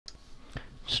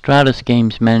Strata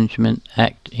Schemes Management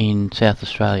Act in South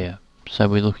Australia. So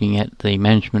we're looking at the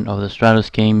management of the strata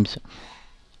schemes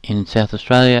in South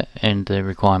Australia and the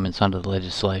requirements under the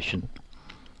legislation.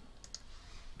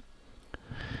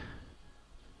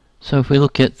 So if we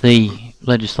look at the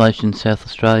legislation in South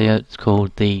Australia, it's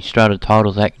called the Strata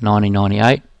Titles Act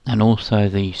 1998 and also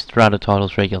the Strata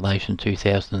Titles Regulations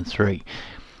 2003,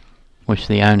 which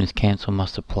the Owners' Council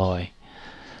must apply.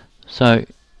 So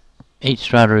each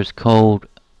strata is called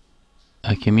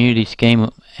a community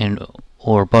scheme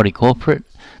or a body corporate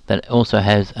that also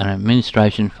has an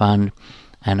administration fund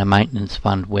and a maintenance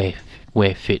fund where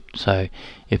fit. So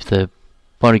if the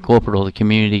body corporate or the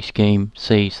community scheme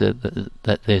sees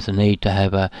that there's a need to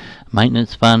have a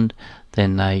maintenance fund,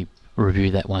 then they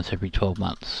review that once every 12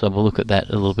 months. So we'll look at that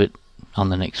a little bit on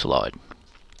the next slide.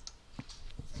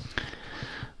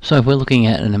 So if we're looking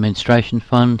at an administration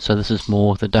fund, so this is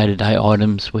more the day-to-day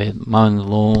items where mowing the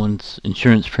lawns,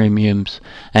 insurance premiums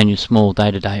and your small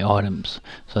day-to-day items.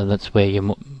 So that's where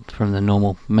you're from the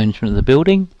normal management of the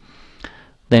building.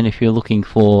 Then if you're looking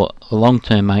for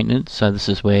long-term maintenance, so this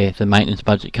is where the maintenance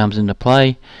budget comes into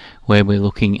play, where we're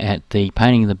looking at the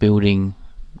painting of the building,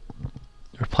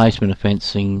 replacement of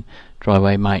fencing,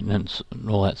 driveway maintenance and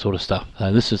all that sort of stuff.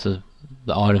 So this is the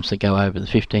items that go over the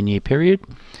 15-year period.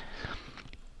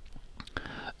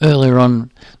 Earlier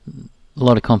on, a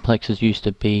lot of complexes used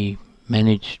to be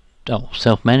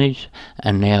self-managed,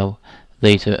 and now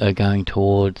these are going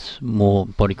towards more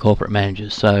body corporate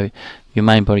managers. So your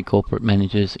main body corporate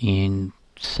managers in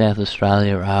South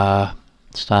Australia are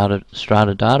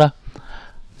Strata Data,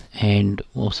 and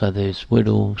also there's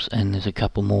Whittles, and there's a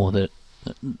couple more that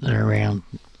are around.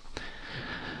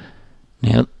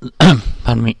 Now,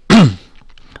 pardon me.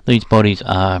 These bodies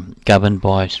are governed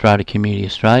by Strata Community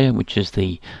Australia, which is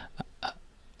the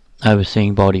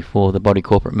overseeing body for the body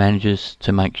corporate managers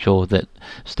to make sure that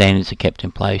standards are kept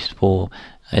in place for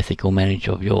ethical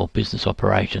management of your business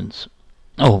operations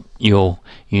or your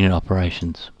unit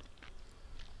operations.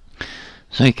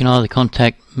 So you can either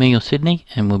contact me or Sydney,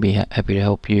 and we'll be happy to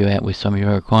help you out with some of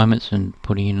your requirements and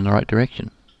putting you in the right direction.